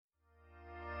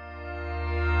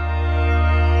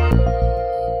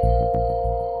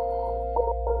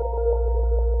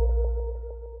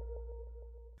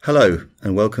Hello,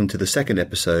 and welcome to the second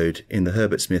episode in the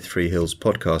Herbert Smith Freehills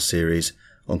podcast series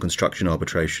on construction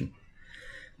arbitration.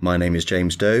 My name is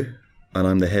James Doe, and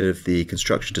I'm the head of the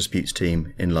construction disputes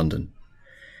team in London.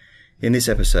 In this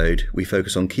episode, we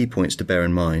focus on key points to bear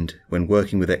in mind when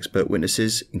working with expert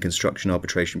witnesses in construction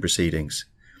arbitration proceedings.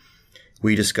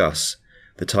 We discuss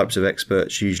the types of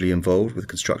experts usually involved with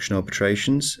construction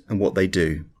arbitrations and what they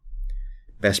do,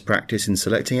 best practice in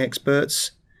selecting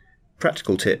experts,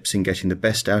 practical tips in getting the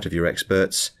best out of your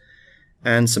experts,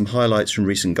 and some highlights from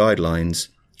recent guidelines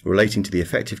relating to the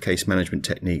effective case management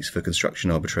techniques for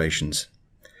construction arbitrations.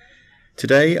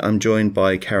 Today, I'm joined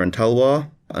by Karan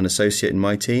Talwar, an associate in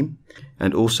my team,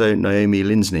 and also Naomi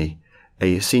Lisney,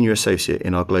 a senior associate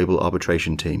in our global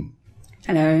arbitration team.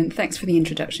 Hello, and thanks for the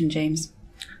introduction, James.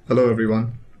 Hello,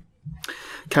 everyone.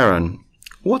 Karan,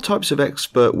 what types of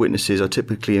expert witnesses are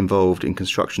typically involved in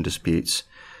construction disputes,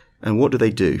 and what do they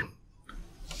do?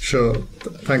 Sure.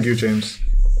 Thank you, James.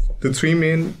 The three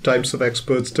main types of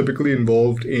experts typically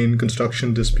involved in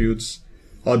construction disputes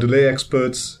are delay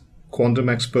experts, quantum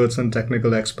experts, and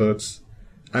technical experts.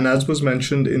 And as was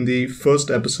mentioned in the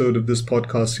first episode of this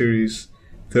podcast series,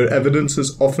 their evidence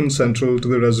is often central to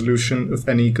the resolution of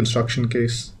any construction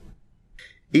case.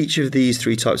 Each of these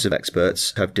three types of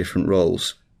experts have different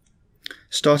roles.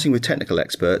 Starting with technical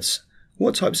experts,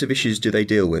 what types of issues do they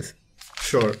deal with?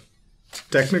 Sure.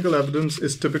 Technical evidence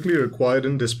is typically required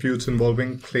in disputes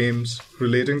involving claims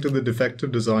relating to the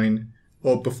defective design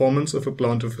or performance of a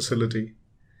plant or facility.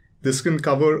 This can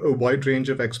cover a wide range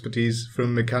of expertise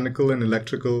from mechanical and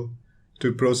electrical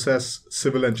to process,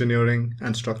 civil engineering,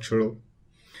 and structural.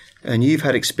 And you've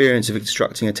had experience of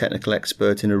instructing a technical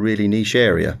expert in a really niche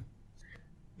area.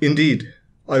 Indeed.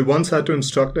 I once had to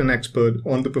instruct an expert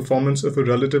on the performance of a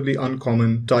relatively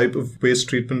uncommon type of waste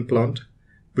treatment plant,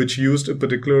 which used a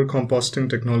particular composting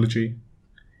technology.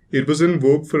 It was in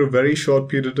vogue for a very short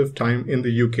period of time in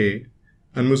the UK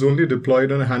and was only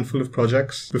deployed on a handful of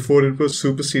projects before it was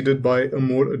superseded by a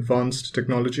more advanced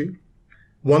technology.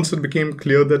 Once it became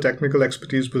clear that technical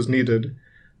expertise was needed,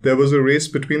 there was a race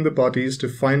between the parties to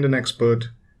find an expert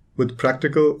with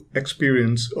practical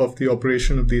experience of the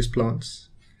operation of these plants.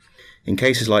 In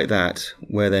cases like that,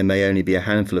 where there may only be a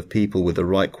handful of people with the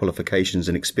right qualifications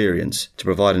and experience to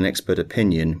provide an expert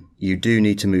opinion, you do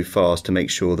need to move fast to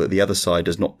make sure that the other side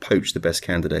does not poach the best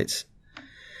candidates.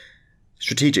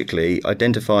 Strategically,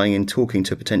 identifying and talking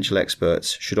to potential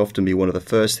experts should often be one of the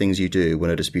first things you do when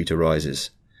a dispute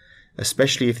arises,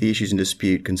 especially if the issues in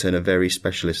dispute concern a very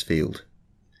specialist field.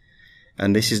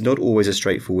 And this is not always a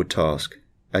straightforward task,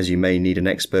 as you may need an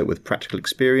expert with practical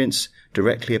experience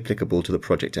directly applicable to the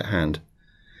project at hand.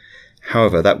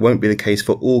 However, that won't be the case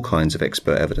for all kinds of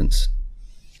expert evidence.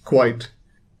 Quite.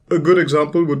 A good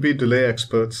example would be delay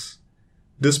experts.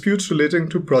 Disputes relating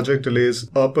to project delays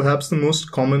are perhaps the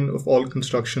most common of all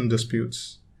construction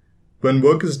disputes. When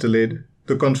work is delayed,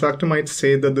 the contractor might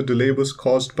say that the delay was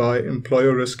caused by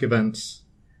employer risk events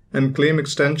and claim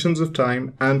extensions of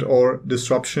time and/or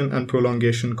disruption and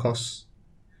prolongation costs.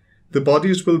 The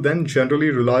parties will then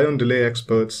generally rely on delay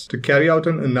experts to carry out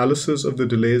an analysis of the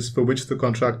delays for which the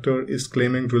contractor is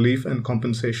claiming relief and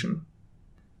compensation.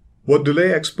 What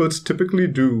delay experts typically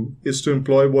do is to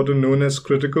employ what are known as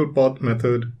critical path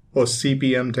method or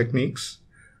CPM techniques,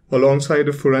 alongside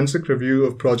a forensic review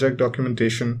of project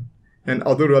documentation and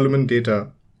other relevant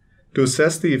data to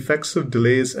assess the effects of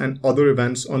delays and other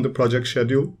events on the project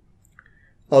schedule,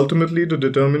 ultimately to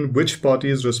determine which party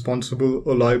is responsible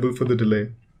or liable for the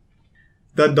delay.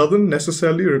 That doesn't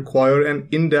necessarily require an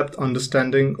in-depth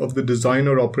understanding of the design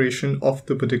or operation of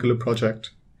the particular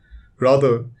project.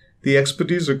 Rather, the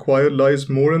expertise required lies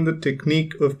more in the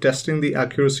technique of testing the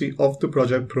accuracy of the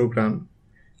project program,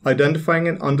 identifying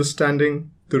and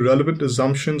understanding the relevant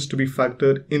assumptions to be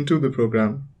factored into the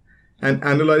program, and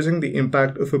analyzing the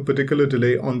impact of a particular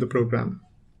delay on the program.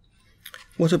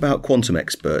 What about quantum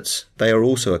experts? They are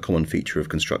also a common feature of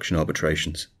construction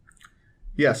arbitrations.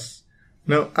 Yes.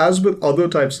 Now, as with other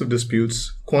types of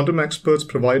disputes, quantum experts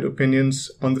provide opinions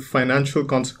on the financial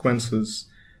consequences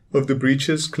of the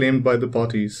breaches claimed by the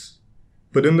parties.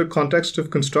 But in the context of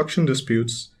construction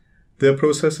disputes, their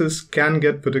processes can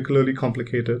get particularly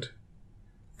complicated.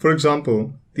 For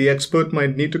example, the expert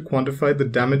might need to quantify the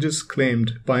damages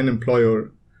claimed by an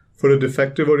employer for a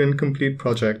defective or incomplete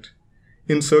project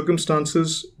in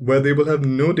circumstances where they will have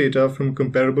no data from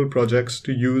comparable projects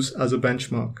to use as a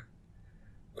benchmark.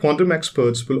 Quantum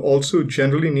experts will also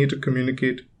generally need to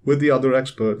communicate with the other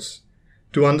experts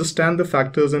to understand the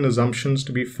factors and assumptions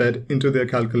to be fed into their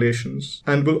calculations,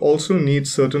 and will also need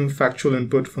certain factual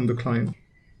input from the client.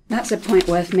 That's a point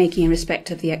worth making in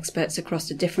respect of the experts across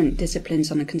the different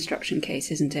disciplines on a construction case,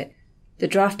 isn't it? The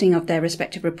drafting of their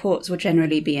respective reports will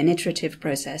generally be an iterative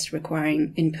process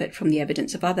requiring input from the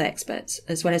evidence of other experts,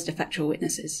 as well as the factual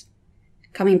witnesses.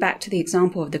 Coming back to the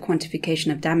example of the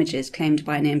quantification of damages claimed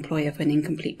by an employer for an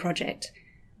incomplete project,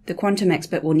 the quantum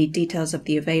expert will need details of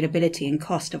the availability and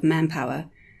cost of manpower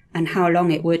and how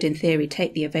long it would in theory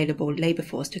take the available labour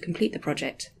force to complete the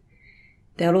project.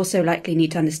 They'll also likely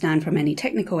need to understand from any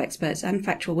technical experts and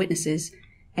factual witnesses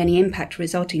any impact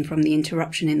resulting from the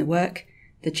interruption in the work,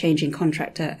 the change in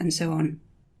contractor, and so on.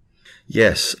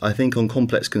 Yes, I think on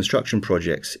complex construction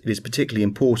projects it is particularly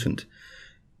important,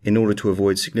 in order to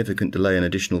avoid significant delay and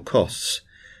additional costs,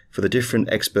 for the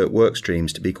different expert work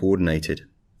streams to be coordinated,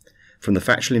 from the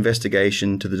factual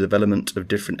investigation to the development of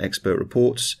different expert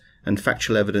reports and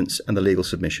factual evidence and the legal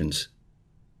submissions.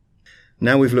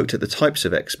 Now we've looked at the types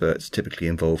of experts typically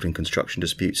involved in construction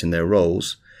disputes and their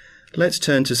roles, let's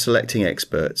turn to selecting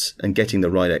experts and getting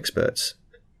the right experts.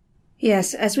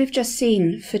 Yes, as we've just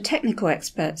seen, for technical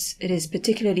experts, it is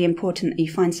particularly important that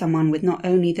you find someone with not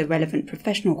only the relevant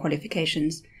professional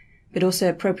qualifications, but also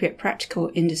appropriate practical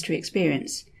industry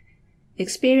experience.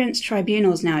 Experienced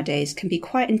tribunals nowadays can be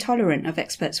quite intolerant of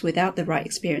experts without the right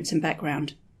experience and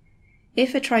background.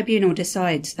 If a tribunal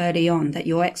decides early on that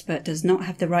your expert does not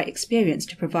have the right experience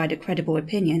to provide a credible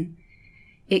opinion,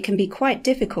 it can be quite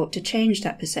difficult to change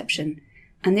that perception,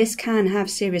 and this can have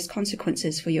serious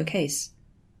consequences for your case.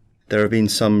 There have been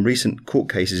some recent court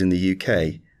cases in the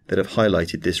UK that have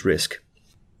highlighted this risk.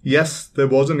 Yes, there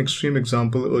was an extreme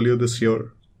example earlier this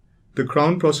year. The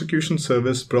Crown Prosecution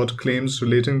Service brought claims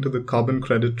relating to the carbon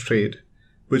credit trade,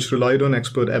 which relied on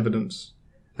expert evidence,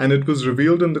 and it was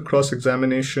revealed in the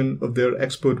cross-examination of their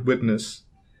expert witness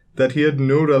that he had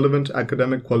no relevant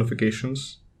academic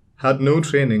qualifications, had no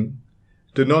training,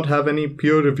 did not have any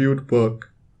peer-reviewed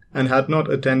work, and had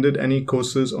not attended any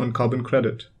courses on carbon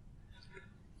credit.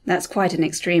 That's quite an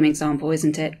extreme example,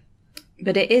 isn't it?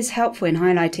 But it is helpful in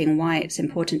highlighting why it's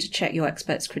important to check your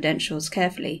expert's credentials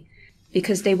carefully,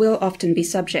 because they will often be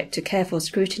subject to careful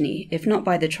scrutiny, if not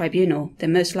by the tribunal,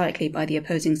 then most likely by the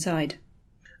opposing side.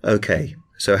 Okay,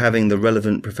 so having the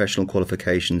relevant professional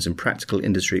qualifications and practical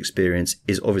industry experience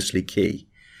is obviously key.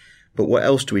 But what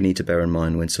else do we need to bear in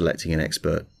mind when selecting an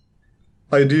expert?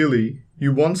 Ideally,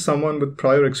 you want someone with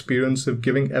prior experience of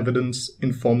giving evidence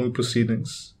in formal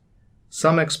proceedings.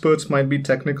 Some experts might be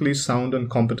technically sound and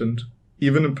competent,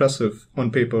 even impressive on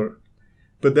paper,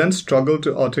 but then struggle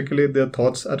to articulate their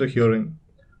thoughts at a hearing,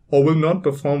 or will not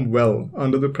perform well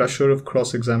under the pressure of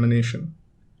cross-examination.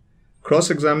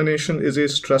 Cross-examination is a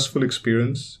stressful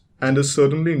experience and is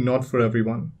certainly not for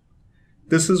everyone.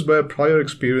 This is where prior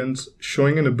experience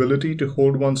showing an ability to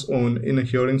hold one's own in a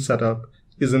hearing setup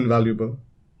is invaluable.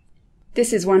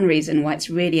 This is one reason why it's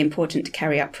really important to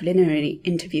carry out preliminary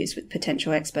interviews with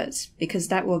potential experts, because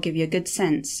that will give you a good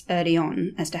sense early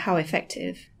on as to how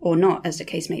effective, or not as the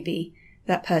case may be,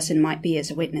 that person might be as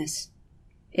a witness.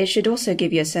 It should also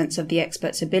give you a sense of the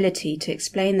expert's ability to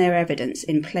explain their evidence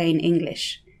in plain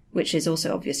English, which is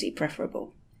also obviously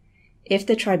preferable. If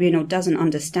the tribunal doesn't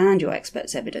understand your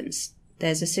expert's evidence,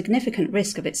 there's a significant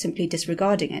risk of it simply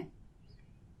disregarding it.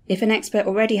 If an expert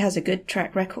already has a good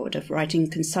track record of writing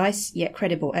concise yet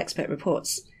credible expert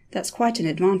reports, that's quite an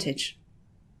advantage.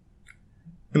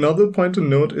 Another point to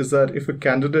note is that if a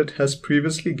candidate has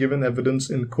previously given evidence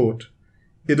in court,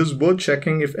 it is worth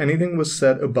checking if anything was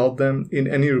said about them in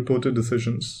any reported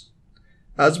decisions.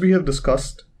 As we have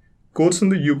discussed, courts in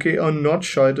the UK are not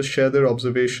shy to share their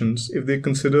observations if they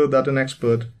consider that an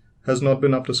expert has not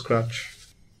been up to scratch.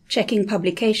 Checking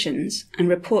publications and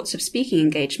reports of speaking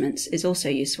engagements is also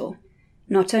useful,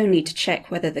 not only to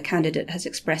check whether the candidate has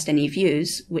expressed any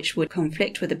views which would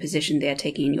conflict with the position they are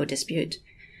taking in your dispute,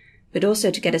 but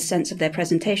also to get a sense of their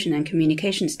presentation and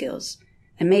communication skills,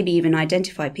 and maybe even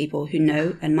identify people who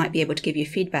know and might be able to give you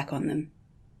feedback on them.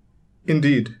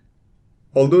 Indeed.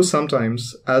 Although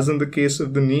sometimes, as in the case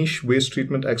of the niche waste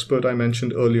treatment expert I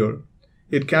mentioned earlier,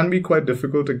 it can be quite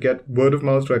difficult to get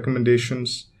word-of-mouth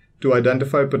recommendations to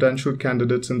identify potential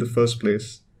candidates in the first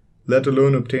place, let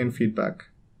alone obtain feedback.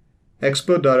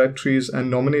 Expert directories and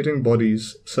nominating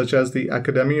bodies such as the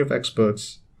Academy of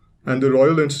Experts and the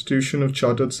Royal Institution of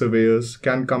Chartered Surveyors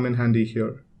can come in handy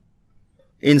here.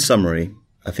 In summary,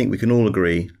 I think we can all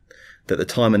agree that the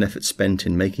time and effort spent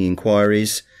in making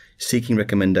inquiries, seeking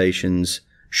recommendations,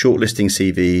 shortlisting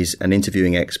CVs and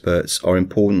interviewing experts are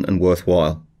important and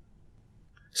worthwhile.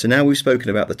 So now we've spoken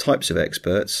about the types of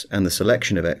experts and the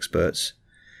selection of experts,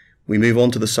 we move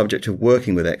on to the subject of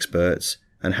working with experts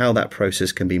and how that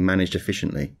process can be managed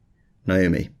efficiently.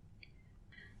 Naomi.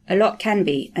 A lot can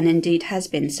be, and indeed has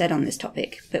been, said on this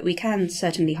topic, but we can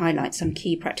certainly highlight some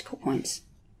key practical points.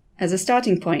 As a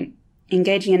starting point,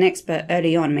 engaging an expert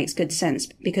early on makes good sense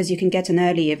because you can get an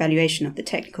early evaluation of the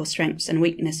technical strengths and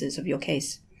weaknesses of your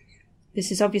case.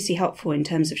 This is obviously helpful in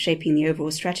terms of shaping the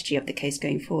overall strategy of the case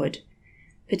going forward,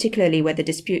 particularly where the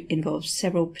dispute involves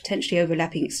several potentially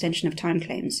overlapping extension of time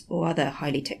claims or other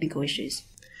highly technical issues.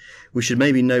 We should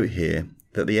maybe note here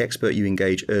that the expert you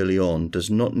engage early on does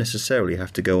not necessarily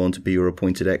have to go on to be your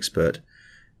appointed expert,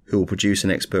 who will produce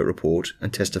an expert report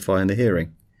and testify in the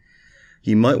hearing.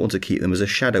 You might want to keep them as a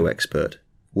shadow expert,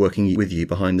 working with you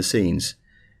behind the scenes,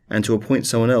 and to appoint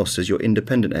someone else as your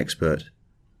independent expert,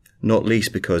 not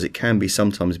least because it can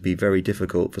sometimes be very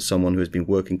difficult for someone who has been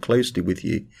working closely with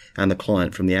you and the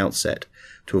client from the outset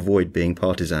to avoid being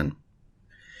partisan.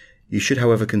 You should,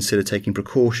 however, consider taking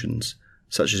precautions,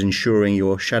 such as ensuring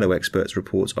your shadow expert's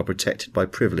reports are protected by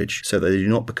privilege so that they do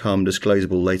not become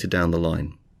disclosable later down the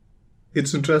line.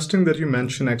 It's interesting that you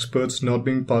mention experts not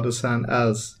being partisan,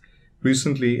 as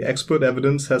recently expert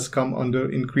evidence has come under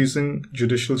increasing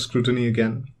judicial scrutiny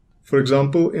again. For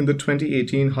example, in the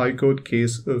 2018 High Court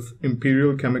case of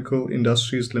Imperial Chemical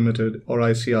Industries Limited, or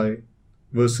ICI,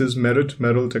 versus Merit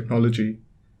Merrill Technology,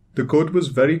 the court was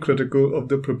very critical of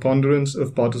the preponderance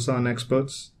of partisan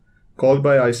experts, called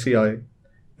by ICI,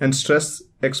 and stressed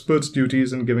experts'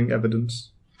 duties in giving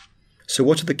evidence. So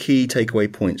what are the key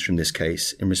takeaway points from this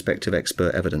case in respect of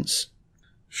expert evidence?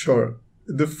 Sure.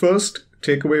 The first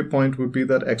takeaway point would be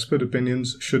that expert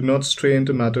opinions should not stray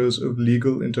into matters of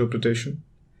legal interpretation.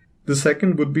 The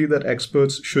second would be that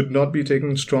experts should not be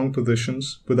taking strong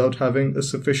positions without having a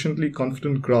sufficiently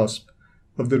confident grasp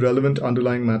of the relevant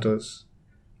underlying matters.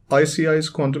 ICI's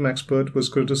quantum expert was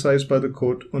criticized by the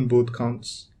court on both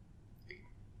counts.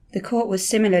 The court was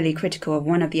similarly critical of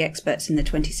one of the experts in the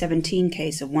 2017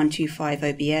 case of 125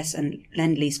 OBS and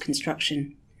Lend-Lease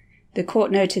construction. The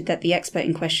court noted that the expert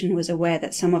in question was aware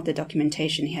that some of the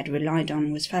documentation he had relied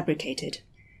on was fabricated,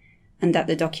 and that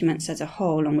the documents as a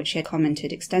whole, on which he had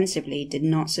commented extensively, did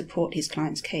not support his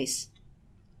client's case.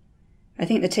 I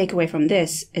think the takeaway from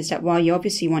this is that while you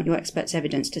obviously want your expert's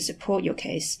evidence to support your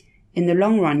case, in the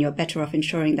long run you're better off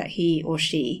ensuring that he or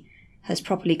she has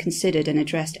properly considered and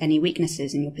addressed any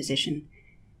weaknesses in your position,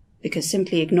 because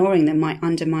simply ignoring them might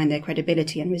undermine their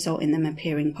credibility and result in them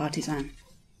appearing partisan.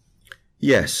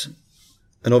 Yes,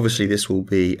 and obviously this will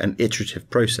be an iterative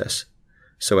process,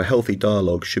 so a healthy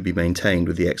dialogue should be maintained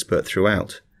with the expert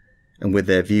throughout, and with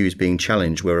their views being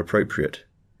challenged where appropriate.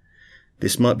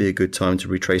 This might be a good time to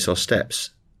retrace our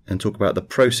steps and talk about the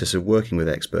process of working with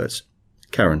experts.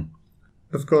 Karan.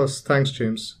 Of course, thanks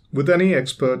James. With any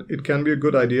expert, it can be a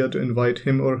good idea to invite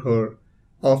him or her,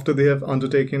 after they have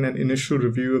undertaken an initial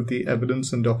review of the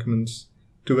evidence and documents,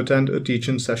 to attend a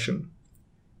teach-in session.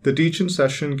 The teach-in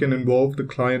session can involve the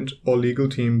client or legal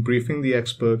team briefing the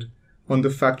expert on the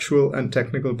factual and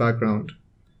technical background,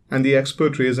 and the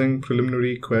expert raising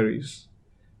preliminary queries.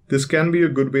 This can be a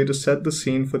good way to set the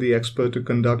scene for the expert to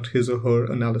conduct his or her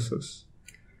analysis.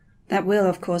 That will,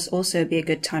 of course, also be a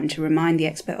good time to remind the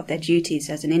expert of their duties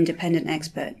as an independent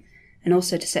expert, and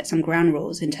also to set some ground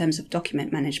rules in terms of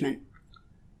document management.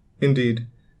 Indeed,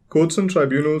 courts and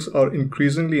tribunals are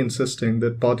increasingly insisting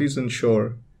that parties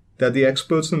ensure that the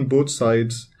experts on both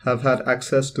sides have had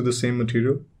access to the same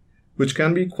material, which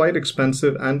can be quite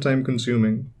expensive and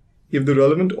time-consuming if the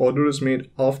relevant order is made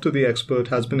after the expert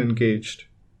has been engaged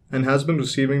and has been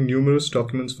receiving numerous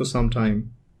documents for some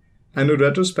time, and a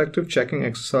retrospective checking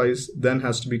exercise then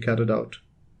has to be carried out.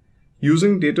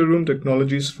 Using data room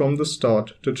technologies from the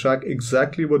start to track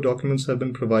exactly what documents have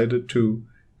been provided to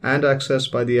and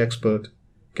accessed by the expert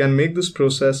can make this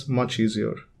process much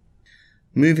easier.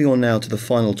 Moving on now to the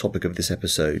final topic of this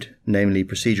episode, namely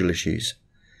procedural issues.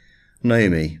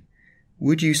 Naomi,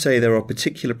 would you say there are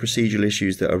particular procedural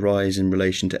issues that arise in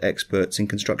relation to experts in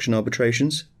construction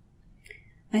arbitrations?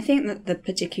 I think that the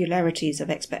particularities of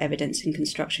expert evidence in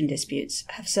construction disputes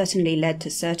have certainly led to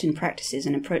certain practices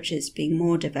and approaches being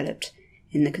more developed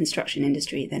in the construction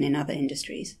industry than in other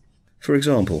industries. For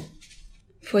example?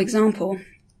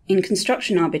 In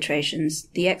construction arbitrations,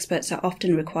 the experts are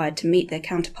often required to meet their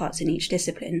counterparts in each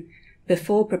discipline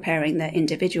before preparing their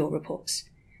individual reports,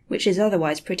 which is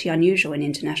otherwise pretty unusual in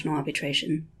international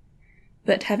arbitration.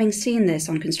 But having seen this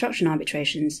on construction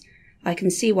arbitrations, I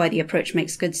can see why the approach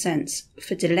makes good sense,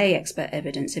 for delay expert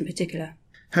evidence in particular.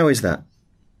 How is that?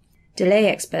 Delay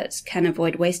experts can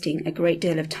avoid wasting a great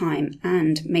deal of time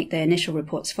and make their initial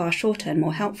reports far shorter and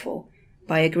more helpful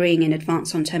by agreeing in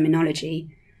advance on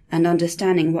terminology and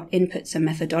understanding what inputs and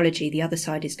methodology the other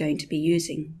side is going to be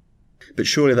using. But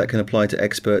surely that can apply to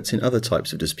experts in other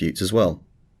types of disputes as well.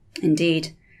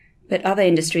 Indeed. But other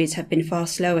industries have been far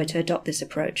slower to adopt this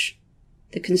approach.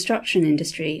 The construction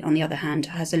industry, on the other hand,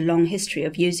 has a long history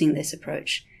of using this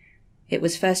approach. It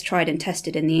was first tried and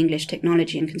tested in the English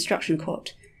Technology and Construction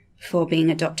Court, before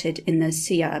being adopted in the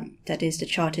CIAB, that is the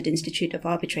Chartered Institute of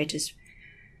Arbitrators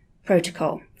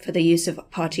protocol, for the use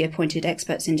of party-appointed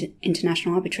experts in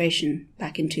international arbitration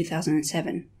back in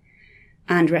 2007,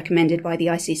 and recommended by the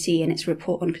ICC in its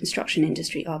report on construction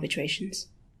industry arbitrations.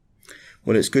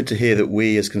 Well, it's good to hear that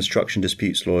we as construction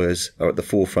disputes lawyers are at the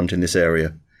forefront in this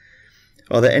area.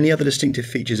 Are there any other distinctive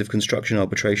features of construction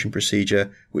arbitration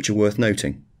procedure which are worth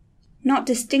noting? Not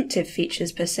distinctive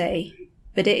features per se,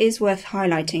 but it is worth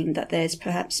highlighting that there's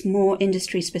perhaps more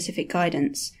industry-specific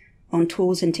guidance on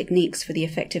tools and techniques for the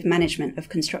effective management of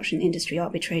construction industry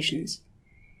arbitrations,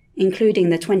 including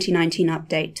the 2019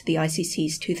 update to the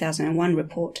ICC's 2001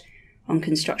 report on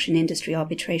construction industry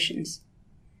arbitrations.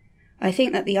 I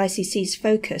think that the ICC's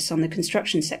focus on the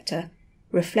construction sector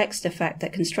reflects the fact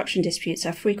that construction disputes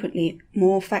are frequently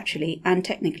more factually and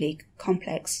technically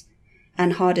complex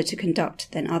and harder to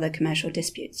conduct than other commercial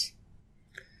disputes.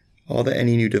 Are there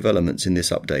any new developments in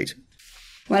this update?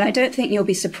 Well, I don't think you'll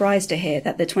be surprised to hear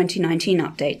that the 2019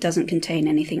 update doesn't contain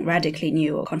anything radically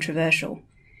new or controversial.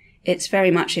 It's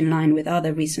very much in line with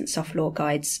other recent soft law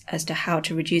guides as to how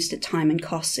to reduce the time and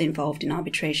costs involved in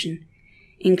arbitration,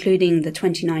 including the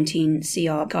 2019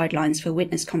 CR guidelines for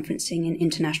witness conferencing in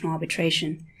international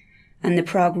arbitration and the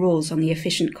Prague rules on the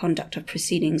efficient conduct of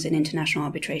proceedings in international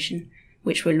arbitration,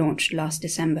 which were launched last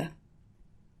December.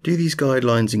 Do these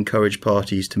guidelines encourage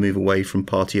parties to move away from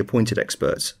party-appointed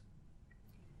experts?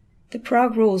 The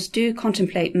Prague rules do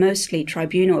contemplate mostly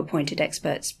tribunal-appointed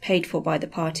experts paid for by the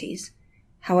parties.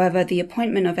 However, the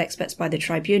appointment of experts by the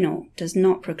tribunal does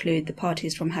not preclude the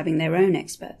parties from having their own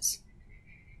experts.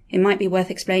 It might be worth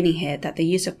explaining here that the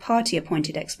use of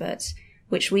party-appointed experts,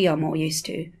 which we are more used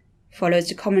to, follows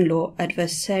the common law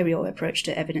adversarial approach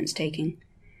to evidence-taking,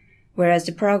 whereas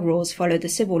the Prague rules follow the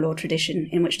civil law tradition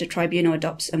in which the tribunal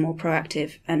adopts a more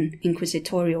proactive and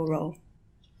inquisitorial role.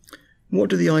 What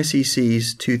do the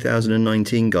ICC's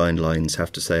 2019 guidelines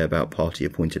have to say about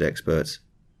party-appointed experts?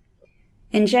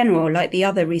 In general, like the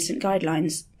other recent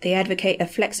guidelines, they advocate a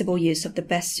flexible use of the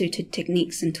best-suited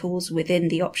techniques and tools within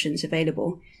the options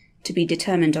available to be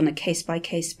determined on a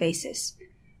case-by-case basis.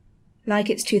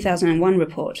 Like its 2001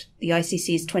 report, the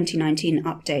ICC's 2019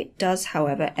 update does,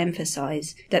 however,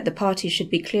 emphasize that the parties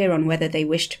should be clear on whether they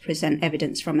wish to present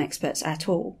evidence from experts at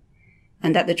all,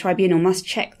 and that the tribunal must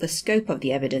check the scope of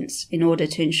the evidence in order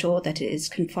to ensure that it is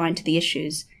confined to the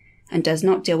issues and does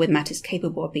not deal with matters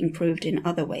capable of being proved in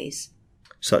other ways.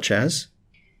 Such as?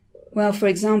 Well, for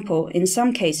example, in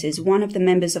some cases, one of the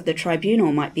members of the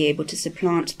tribunal might be able to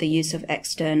supplant the use of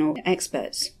external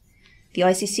experts. The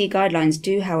ICC guidelines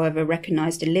do, however,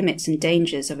 recognise the limits and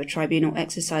dangers of a tribunal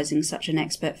exercising such an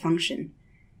expert function,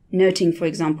 noting, for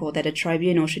example, that a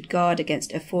tribunal should guard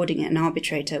against affording an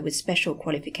arbitrator with special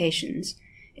qualifications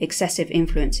excessive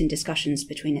influence in discussions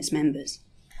between its members.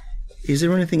 Is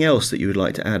there anything else that you would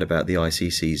like to add about the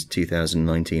ICC's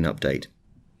 2019 update?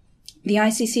 The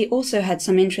ICC also had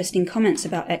some interesting comments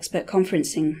about expert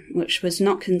conferencing, which was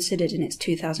not considered in its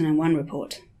 2001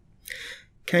 report.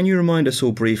 Can you remind us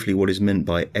all briefly what is meant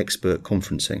by expert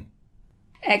conferencing?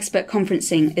 Expert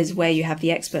conferencing is where you have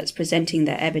the experts presenting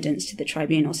their evidence to the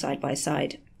tribunal side by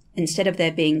side, instead of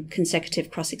there being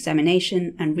consecutive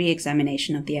cross-examination and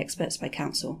re-examination of the experts by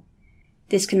counsel.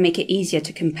 This can make it easier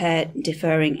to compare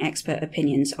differing expert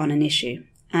opinions on an issue,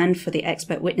 and for the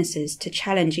expert witnesses to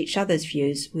challenge each other's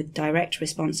views with direct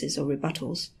responses or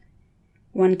rebuttals.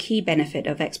 One key benefit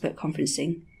of expert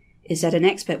conferencing is that an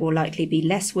expert will likely be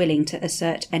less willing to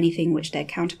assert anything which their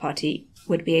counterparty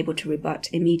would be able to rebut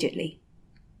immediately.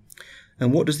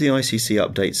 And what does the ICC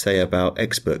update say about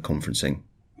expert conferencing?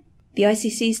 The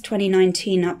ICC's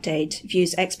 2019 update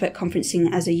views expert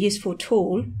conferencing as a useful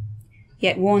tool,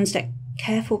 yet warns that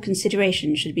careful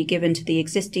consideration should be given to the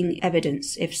existing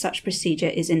evidence if such procedure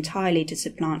is entirely to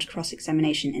supplant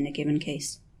cross-examination in a given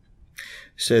case.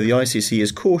 So the ICC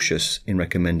is cautious in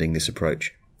recommending this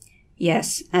approach?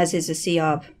 Yes, as is the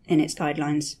CIAB in its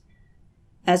guidelines.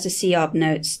 As the CIAB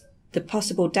notes, the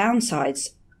possible downsides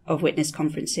of witness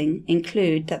conferencing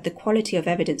include that the quality of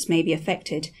evidence may be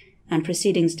affected and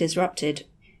proceedings disrupted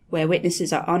where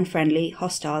witnesses are unfriendly,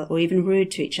 hostile, or even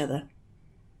rude to each other,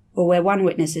 or where one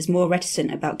witness is more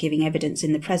reticent about giving evidence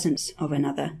in the presence of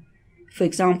another, for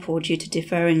example, due to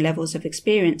differing levels of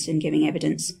experience in giving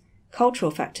evidence,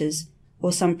 cultural factors,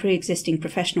 or some pre-existing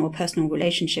professional or personal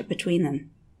relationship between them.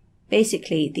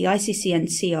 Basically, the ICC and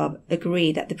CIAB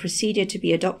agree that the procedure to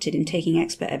be adopted in taking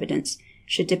expert evidence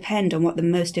should depend on what the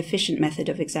most efficient method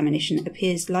of examination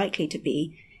appears likely to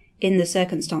be in the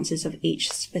circumstances of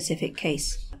each specific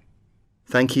case.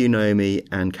 Thank you, Naomi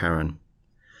and Karan.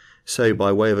 So,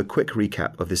 by way of a quick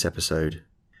recap of this episode,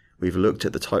 we've looked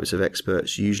at the types of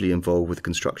experts usually involved with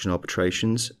construction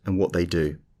arbitrations and what they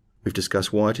do. We've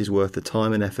discussed why it is worth the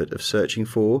time and effort of searching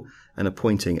for and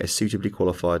appointing a suitably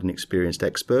qualified and experienced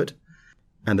expert,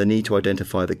 and the need to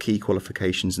identify the key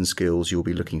qualifications and skills you'll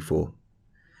be looking for.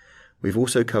 We've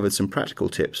also covered some practical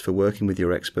tips for working with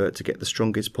your expert to get the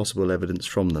strongest possible evidence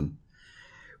from them,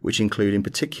 which include in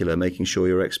particular making sure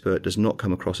your expert does not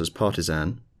come across as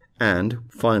partisan. And,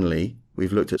 finally,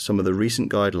 we've looked at some of the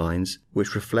recent guidelines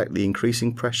which reflect the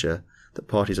increasing pressure that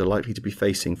parties are likely to be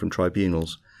facing from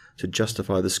tribunals to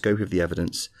justify the scope of the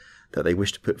evidence that they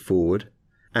wish to put forward,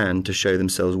 and to show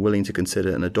themselves willing to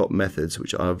consider and adopt methods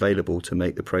which are available to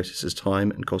make the process as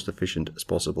time and cost efficient as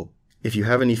possible. If you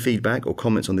have any feedback or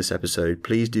comments on this episode,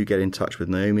 please do get in touch with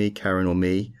Naomi, Karan or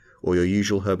me, or your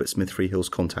usual Herbert Smith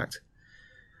Freehills contact.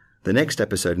 The next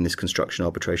episode in this construction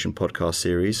arbitration podcast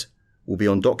series will be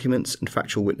on documents and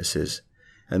factual witnesses,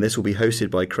 and this will be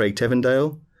hosted by Craig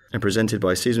Tevendale and presented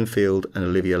by Susan Field and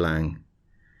Olivia Lang.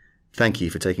 Thank you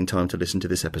for taking time to listen to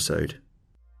this episode.